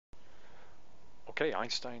Okay,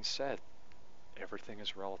 Einstein said everything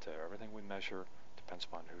is relative. Everything we measure depends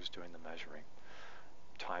upon who's doing the measuring.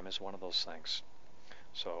 Time is one of those things.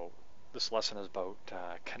 So this lesson is about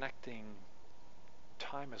connecting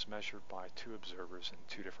time as measured by two observers in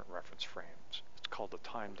two different reference frames. It's called the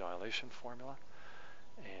time dilation formula.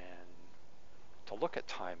 And to look at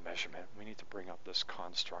time measurement, we need to bring up this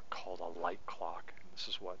construct called a light clock. And this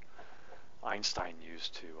is what Einstein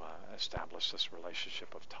used to establish this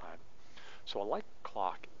relationship of time. So a light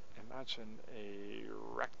clock, imagine a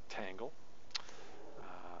rectangle,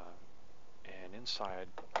 and inside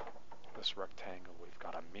this rectangle we've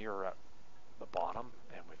got a mirror at the bottom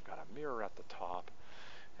and we've got a mirror at the top,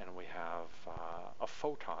 and we have a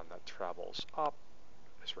photon that travels up,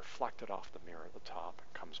 is reflected off the mirror at the top,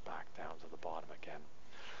 and comes back down to the bottom again.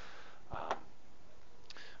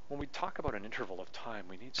 When we talk about an interval of time,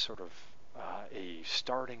 we need sort of a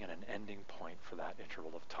starting and an ending point for that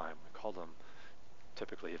interval of time. We call them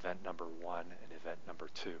typically event number 1 and event number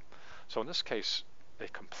 2. So in this case, a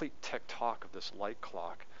complete tick-tock of this light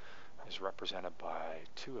clock is represented by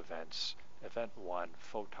two events. Event 1,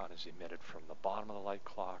 photon is emitted from the bottom of the light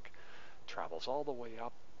clock, travels all the way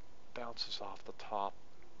up, bounces off the top,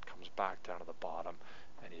 comes back down to the bottom,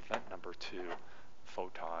 and event number 2,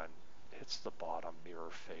 photon hits the bottom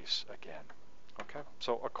mirror face again. Okay,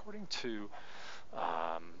 so according to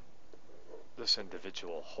this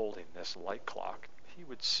individual holding this light clock, he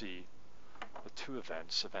would see the two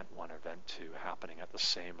events, event 1 and event 2, happening at the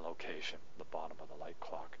same location, the bottom of the light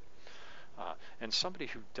clock. And somebody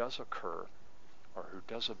who does occur, or who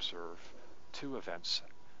does observe two events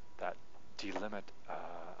that delimit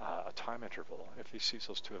a time interval, if he sees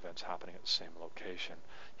those two events happening at the same location,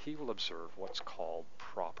 he will observe what's called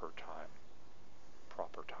proper time.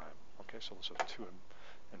 Proper time. Okay, so those are two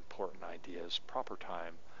important ideas. Proper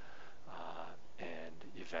time and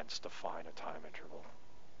events define a time interval.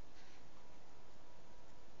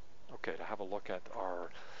 Okay, to have a look at our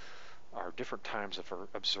different times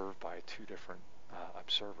observed by two different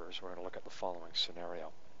observers, we're going to look at the following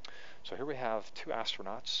scenario. So here we have two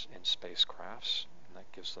astronauts in spacecrafts, and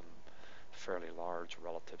that gives them fairly large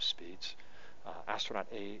relative speeds. Astronaut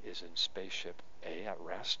A is in spaceship A at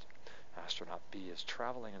rest. Astronaut B is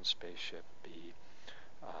traveling in spaceship B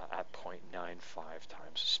at 0.95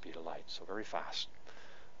 times the speed of light, so very fast.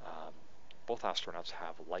 Both astronauts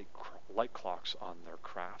have light clocks on their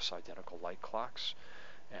crafts, identical light clocks.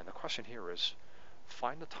 And the question here is,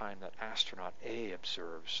 find the time that astronaut A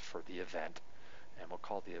observes for the event, and we'll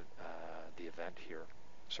call the event here,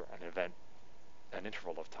 so an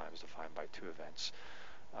interval of time is defined by two events.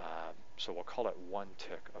 So we'll call it 1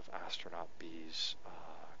 tick of astronaut B's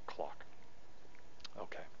clock.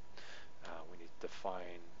 Okay, we need to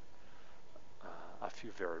define a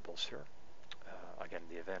few variables here. Again,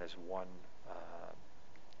 the event is one.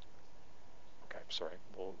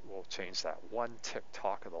 We'll change that. 1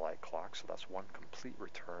 tick-tock of the light clock, so that's one complete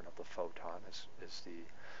return of the photon is the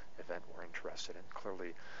event we're interested in.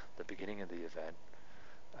 Clearly, the beginning of the event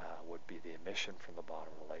would be the emission from the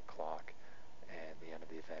bottom of the light clock, and the end of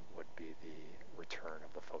the event would be the return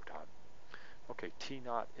of the photon. Okay,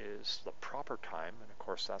 T0 is the proper time, and of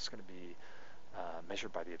course that's going to be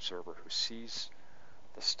measured by the observer who sees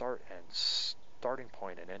the starting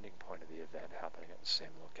point and ending point of the event happening at the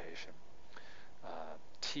same location.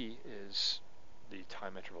 T is the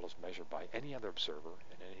time interval is measured by any other observer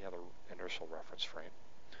in any other inertial reference frame.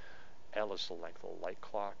 L is the length of the light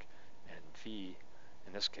clock, and V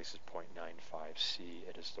in this case is 0.95 C.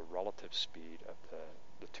 It is the relative speed of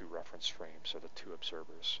the two reference frames, or the two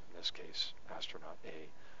observers, in this case astronaut A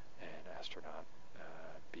and astronaut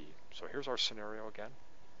B. So here's our scenario again,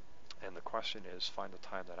 and the question is, find the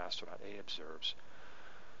time that astronaut A observes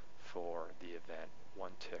for the event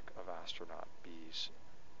 1 tick of astronaut B's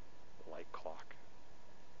light clock.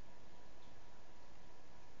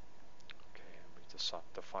 Okay, and we just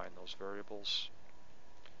define those variables.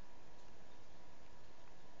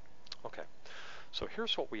 Okay, so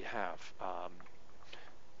here's what we have.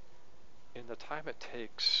 In the time it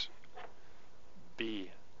takes B,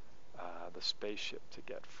 the spaceship, to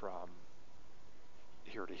get from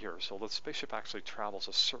here to here, so the spaceship actually travels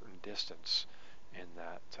a certain distance in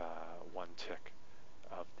that 1 tick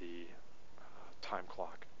of the time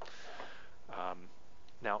clock.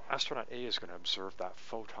 Now, astronaut A is going to observe that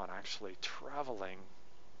photon actually traveling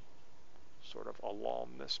sort of along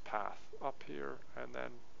this path up here and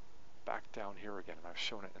then back down here again, and I've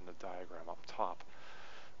shown it in the diagram up top.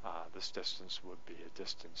 This distance would be a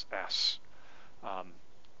distance S.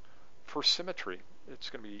 For symmetry, it's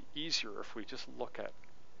going to be easier if we just look at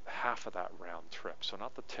half of that round trip. So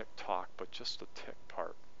not the tick-tock, but just the tick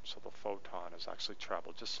part. So the photon has actually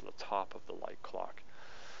traveled just to the top of the light clock.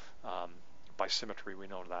 By symmetry, we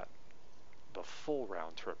know that the full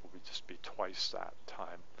round trip will just be twice that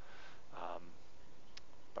time.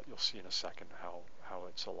 But you'll see in a second how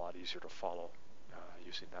it's a lot easier to follow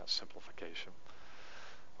using that simplification.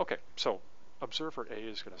 Okay, so observer A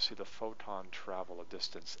is going to see the photon travel a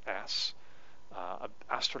distance s.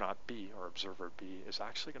 Astronaut B, or observer B, is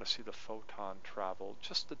actually going to see the photon travel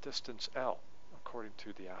just the distance L. According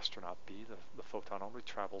to the astronaut B, the photon only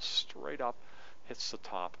travels straight up, hits the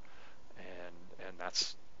top, and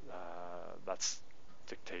that's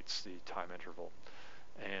dictates the time interval.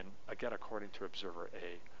 And again, according to observer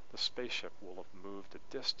A, the spaceship will have moved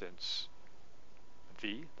a distance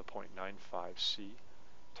v, the 0.95 c,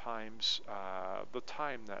 times the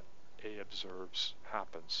time that A observes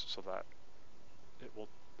happens, so that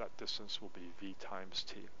that distance will be v times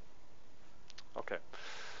t. Okay,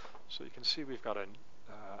 so you can see we've got a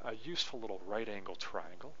useful little right angle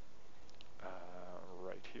triangle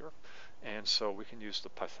right here, and so we can use the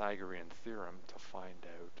Pythagorean theorem to find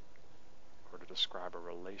out or to describe a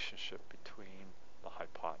relationship between the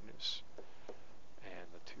hypotenuse and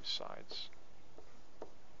the two sides.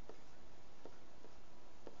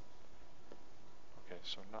 Okay,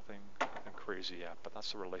 so nothing crazy yet, but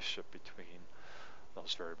that's the relationship between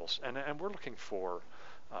those variables. And we're looking for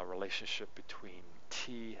a relationship between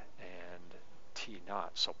t and t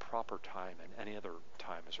naught, so proper time, and any other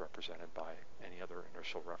time is represented by any other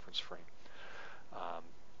inertial reference frame.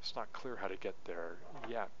 It's not clear how to get there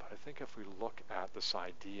yet, but I think if we look at this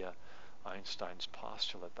idea, Einstein's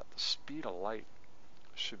postulate that the speed of light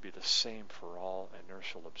should be the same for all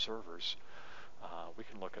inertial observers, we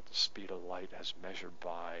can look at the speed of light as measured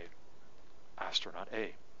by astronaut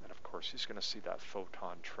A. And of course, he's going to see that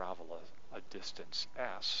photon travel a distance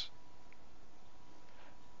s.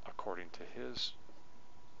 According to his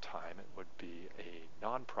time, it would be a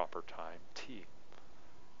non-proper time, t.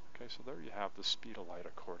 Okay, so there you have the speed of light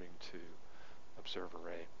according to observer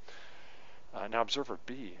A. Now observer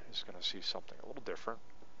B is going to see something a little different.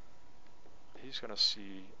 He's going to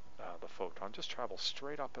see the photon just travel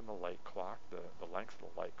straight up in the light clock, the length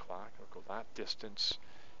of the light clock. It'll go that distance,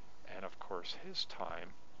 and of course his time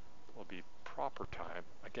will be proper time.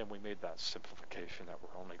 Again, we made that simplification that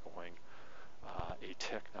we're only going a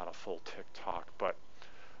tick, not a full tick-tock, but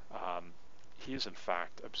he is in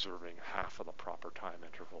fact observing half of the proper time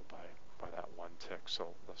interval by that one tick,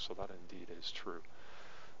 so that indeed is true.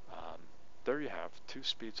 There you have two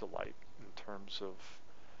speeds of light in terms of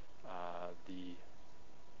the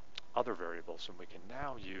other variables, and we can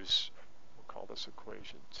now use, we'll call this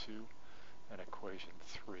equation 2 and equation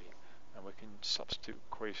 3, and we can substitute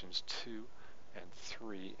equations 2 and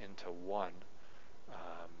 3 into 1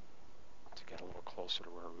 to get a little closer to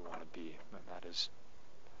where we want to be, and that is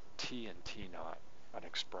t and t naught, an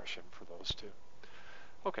expression for those two.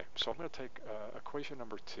 Okay, so I'm going to take equation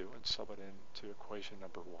number 2 and sub it into equation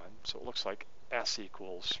number 1. So it looks like s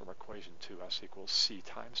equals, from equation 2, s equals c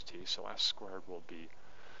times t, so s squared will be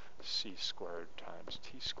c squared times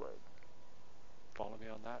t squared. Follow me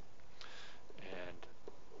on that? And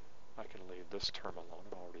I can leave this term alone,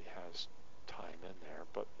 it already has time in there,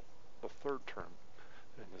 but the third term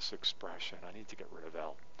in this expression, I need to get rid of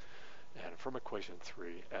L. And from equation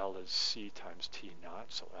 3, L is c times t naught,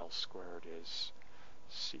 so L squared is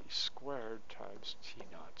c squared times t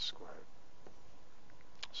naught squared.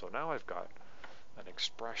 So now I've got an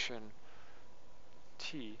expression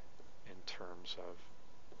t in terms of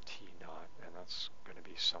t naught, and that's going to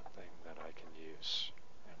be something that I can use.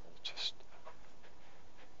 And we'll just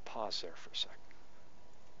pause there for a second.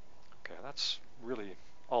 Okay, that's really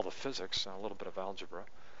all the physics and a little bit of algebra.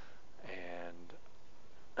 And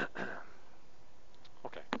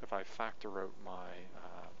okay, if I factor out my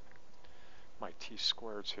t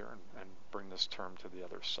squareds here and bring this term to the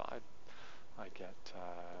other side, I get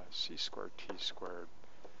c squared t squared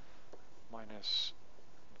minus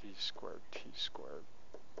v squared t squared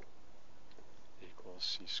equals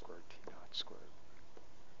c squared t naught squared.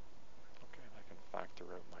 Okay, and I can factor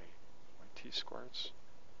out my t squareds.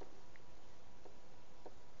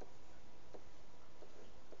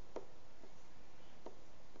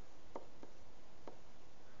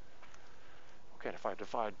 Okay, and if I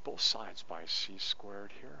divide both sides by c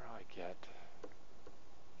squared here, I get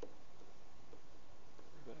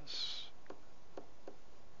this.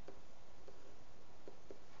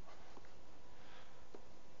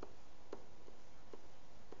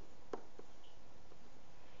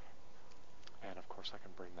 And of course I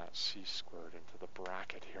can bring that c squared into the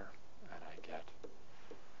bracket here, and I get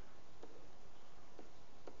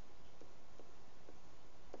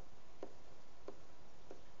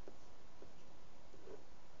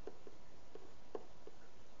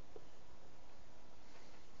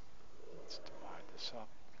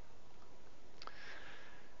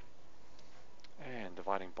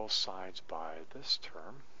both sides by this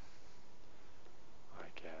term, I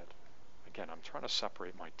get, again, I'm trying to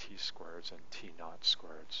separate my t squareds and t naught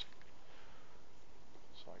squareds.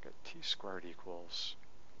 So I get t squared equals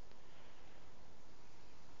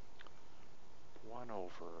 1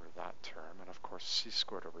 over that term, and of course c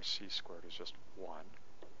squared over c squared is just 1.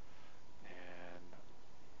 And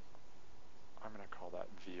I'm going to call that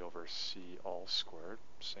v over c all squared,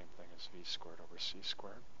 same thing as v squared over c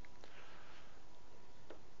squared.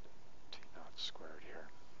 T naught squared here.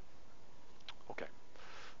 Okay.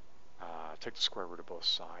 Take the square root of both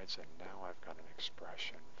sides, and now I've got an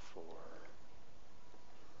expression for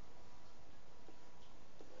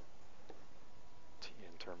t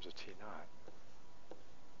in terms of t naught.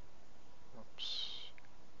 Oops.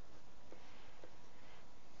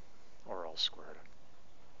 Or L squared.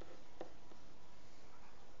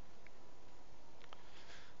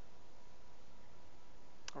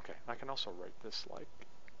 Okay, I can also write this like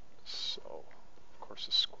so. Of course,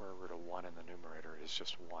 the square root of 1 in the numerator is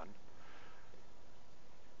just 1.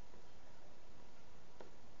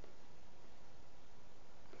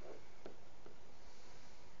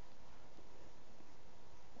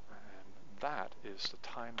 And that is the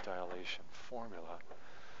time dilation formula.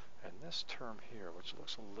 And this term here, which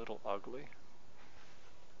looks a little ugly,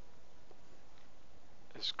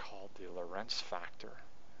 is called the Lorentz factor,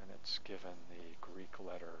 and it's given the Greek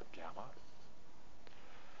letter gamma.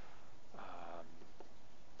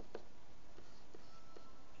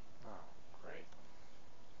 Oh, great.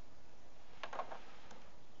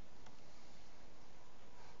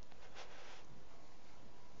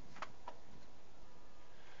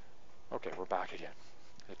 Okay, we're back again.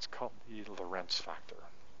 It's called the Lorentz factor.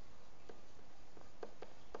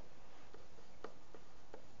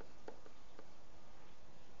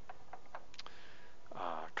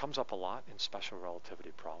 Comes up a lot in special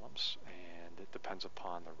relativity problems, and it depends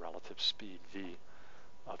upon the relative speed v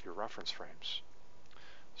of your reference frames.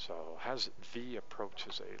 So as v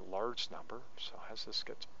approaches a large number, so as this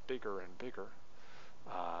gets bigger and bigger,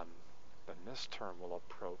 then this term will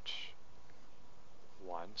approach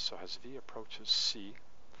 1. So as v approaches c,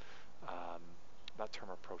 that term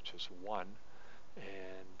approaches 1, and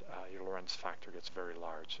your Lorentz factor gets very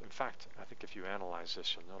large. In fact, I think if you analyze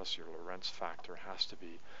this, you'll notice your Lorentz factor has to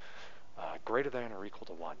be greater than or equal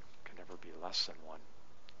to 1. Can never be less than 1.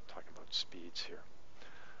 I'm talking about speeds here.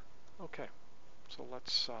 Okay, so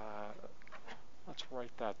let's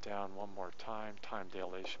write that down one more time. Time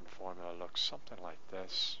dilation formula looks something like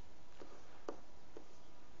this.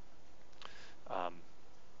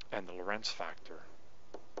 And the Lorentz factor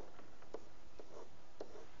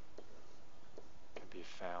can be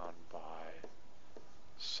found by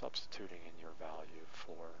substituting in your value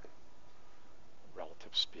for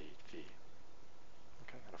relative speed v.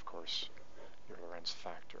 Okay, and of course your Lorentz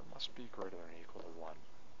factor must be greater than or equal to 1.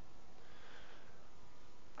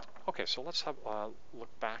 Okay, so let's have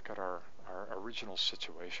look back at our original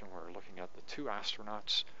situation. We're looking at the two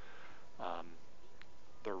astronauts.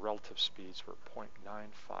 Their relative speeds were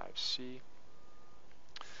 0.95 c.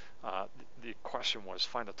 The question was,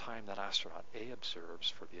 find the time that astronaut A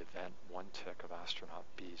observes for the event 1 tick of astronaut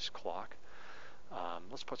B's clock.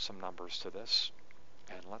 Let's put some numbers to this,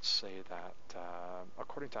 and let's say that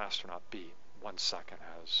according to astronaut B, 1 second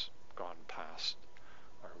has gone past,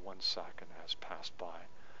 or 1 second has passed by.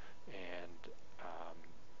 And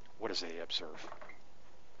what does A observe?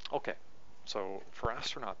 Okay, so for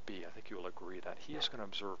astronaut B, I think you will agree that he is going to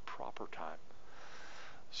observe proper time.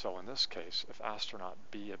 So in this case, if astronaut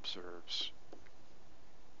B observes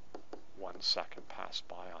 1 second pass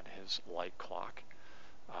by on his light clock,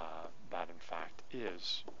 that in fact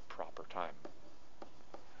is proper time.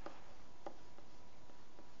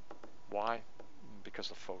 Why? Because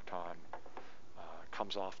the photon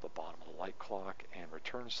comes off the bottom of the light clock and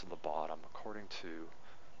returns to the bottom according to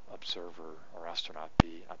observer or astronaut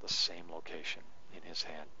B at the same location in his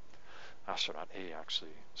hand. Astronaut A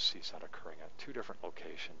actually sees that occurring at 2 different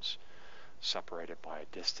locations, separated by a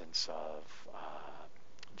distance of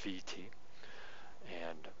vt,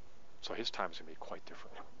 and so his time is going to be quite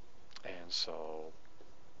different. And so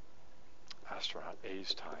astronaut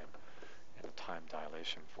A's time in the time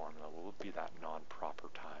dilation formula will be that non-proper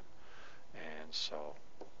time. And so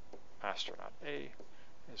astronaut A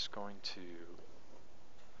is going to,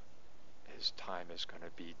 his time is going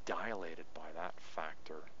to be dilated by that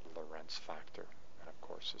factor, Lorentz factor. And of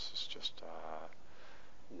course this is just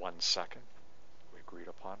 1 second we agreed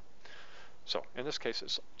upon. So in this case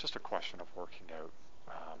it's just a question of working out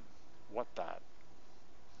what that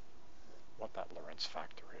Lorentz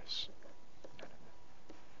factor is. And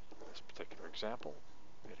in this particular example,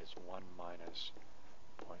 it is 1 minus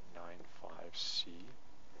 3.95c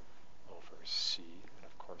over c, and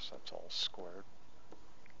of course that's all squared.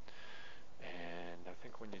 And I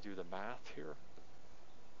think when you do the math here,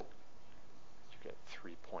 you get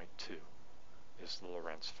 3.2 is the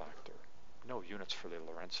Lorentz factor. No units for the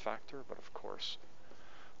Lorentz factor, but of course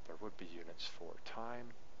there would be units for time.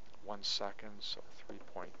 1 second, so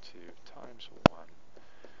 3.2 times 1.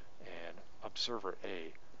 And observer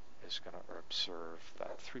A is going to observe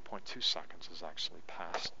that 3.2 seconds has actually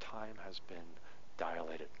passed. Time has been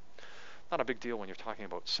dilated. Not a big deal when you're talking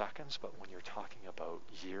about seconds, but when you're talking about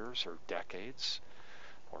years or decades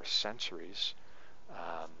or centuries,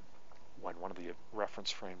 when one of the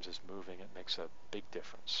reference frames is moving, it makes a big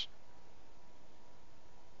difference.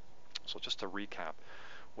 So just to recap,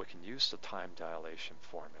 we can use the time dilation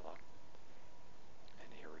formula,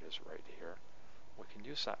 and here it is right here. We can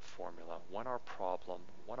use that formula when our problem,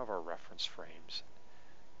 one of our reference frames,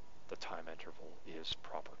 the time interval is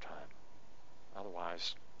proper time.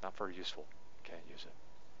 Otherwise, not very useful. Can't use it.